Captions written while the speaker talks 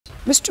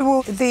Mr.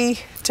 Wu, the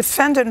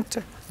defendant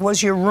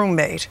was your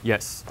roommate?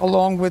 Yes.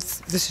 Along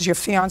with, this is your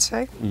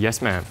fiancé?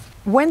 Yes, ma'am.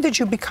 When did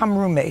you become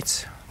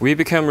roommates? We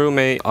became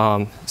roommate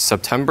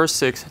September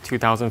 6,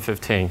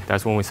 2015.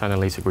 That's when we signed a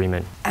lease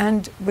agreement.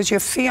 And was your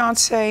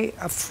fiancé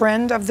a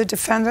friend of the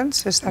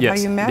defendant's? Is that Yes,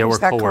 how you met? they were Is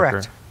that co-worker.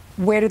 correct?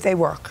 Where did they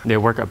work? They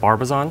work at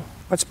Barbizon.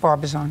 What's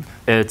Barbizon?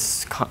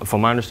 It's, from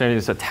my understanding,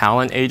 it's a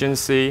talent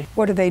agency.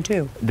 What do they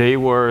do? They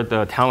were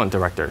the talent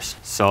directors.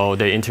 So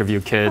they interview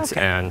kids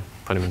Okay. and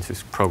put them into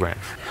programs.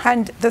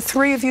 And the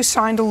three of you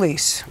signed a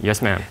lease?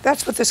 Yes, ma'am.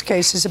 That's what this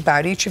case is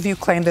about. Each of you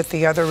claim that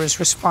the other is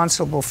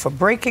responsible for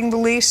breaking the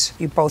lease.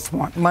 You both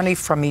want money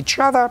from each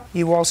other.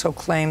 You also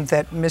claim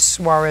that Ms.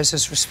 Suarez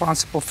is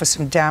responsible for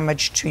some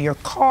damage to your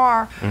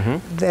car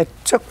that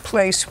took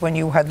place when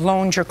you had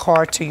loaned your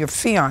car to your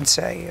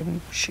fiancé.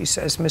 And she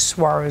says Ms.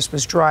 Suarez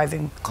was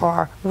driving the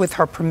car with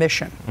her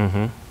permission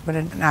when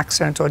an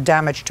accident or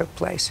damage took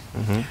place,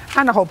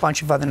 and a whole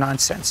bunch of other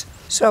nonsense.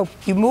 So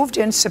you moved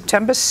in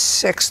September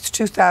 6th,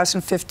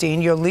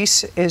 2015. Your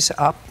lease is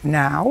up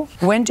now.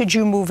 When did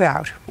you move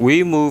out?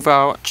 We move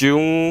out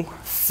June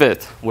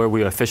 5th, where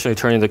we officially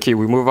turn in the key.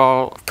 We move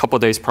out a couple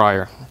days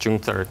prior, June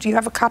 3rd. Do you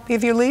have a copy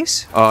of your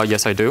lease?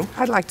 Yes, I do.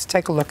 I'd like to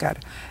take a look at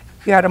it.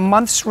 You had a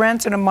month's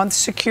rent and a month's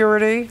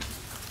security.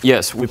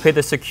 Yes, we paid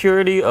the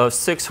security of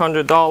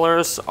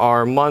 $600.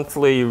 Our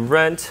monthly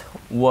rent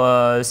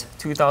was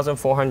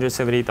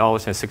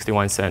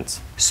 $2,470.61.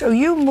 So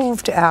you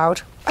moved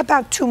out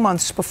about 2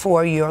 months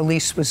before your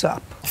lease was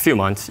up. A few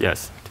months,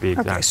 yes, to be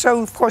exact. Okay,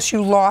 so of course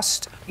you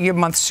lost your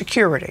month's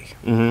security.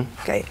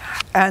 Okay,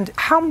 and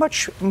how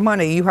much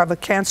money? You have a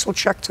canceled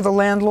check to the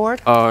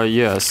landlord?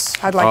 Yes.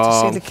 I'd like to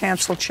see the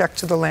canceled check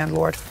to the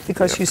landlord,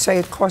 because you say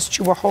it cost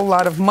you a whole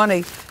lot of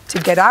money to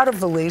get out of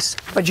the lease,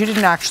 but you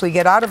didn't actually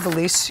get out of the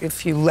lease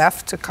if you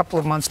left a couple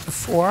of months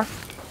before.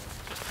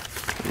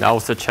 That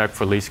was the check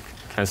for lease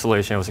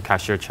cancellation. It was a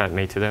cashier check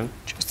made to them.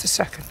 Just a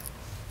second.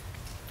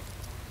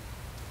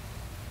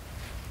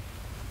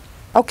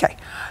 Okay,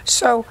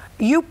 so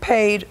you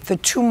paid the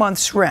 2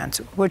 months' rent,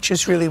 which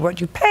is really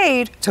what you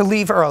paid to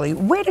leave early.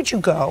 Where did you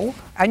go?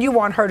 And you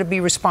want her to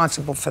be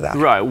responsible for that.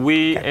 Right,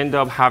 we end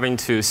up having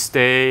to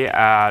stay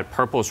at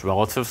Purple's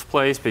relative's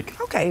place.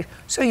 Okay,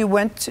 so you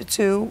went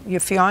to your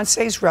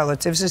fiancé's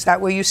relatives. Is that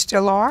where you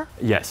still are?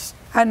 Yes.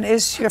 And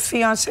is your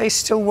fiancé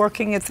still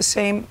working at the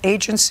same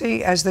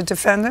agency as the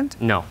defendant?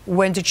 No.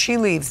 When did she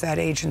leave that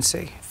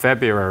agency?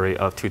 February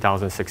of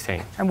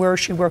 2016. And where is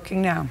she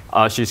working now?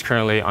 She's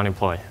currently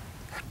unemployed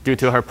due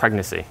to her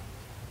pregnancy.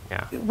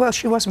 Yeah. Well,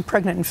 she wasn't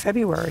pregnant in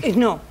February.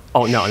 No.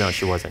 Oh, no,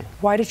 she wasn't.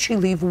 Why did she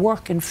leave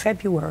work in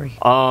February?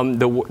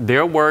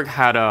 Their work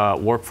had a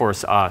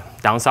workforce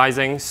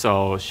downsizing,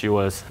 so she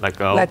was let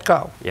go. Let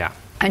go. Yeah.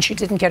 And she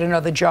didn't get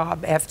another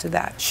job after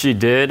that? She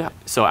did.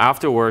 So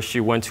afterwards, she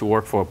went to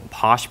work for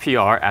Posh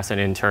PR as an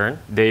intern.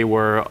 They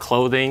were a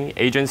clothing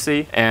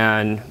agency,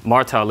 and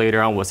Marta later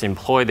on was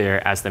employed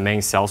there as the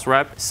main sales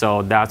rep.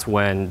 So that's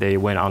when they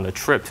went on the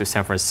trip to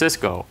San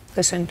Francisco.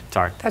 Listen,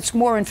 Sorry. That's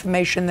more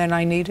information than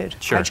I needed.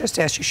 Sure. I just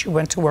asked you, she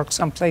went to work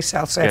someplace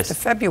else after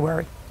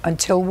February.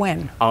 Until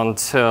when?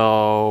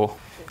 Until,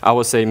 I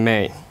would say,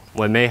 May.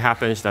 When May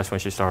happens, that's when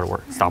she stopped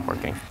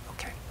working.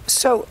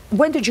 So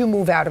when did you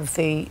move out of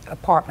the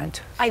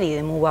apartment? I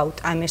didn't move out.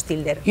 I'm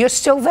still there. You're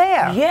still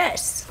there?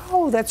 Yes.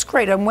 Oh, that's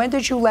great. And when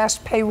did you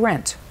last pay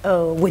rent?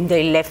 When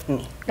they left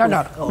me.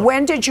 No.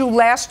 When did you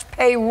last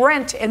pay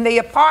rent in the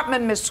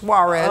apartment, Miss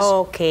Suarez?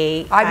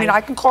 Okay.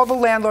 I can call the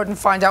landlord and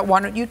find out.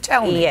 Why don't you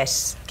tell me?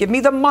 Yes. Give me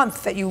the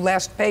month that you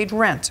last paid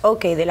rent.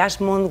 Okay, the last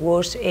month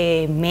was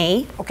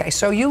May. Okay,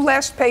 so you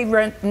last paid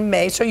rent in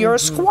May, so you're a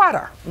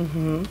squatter.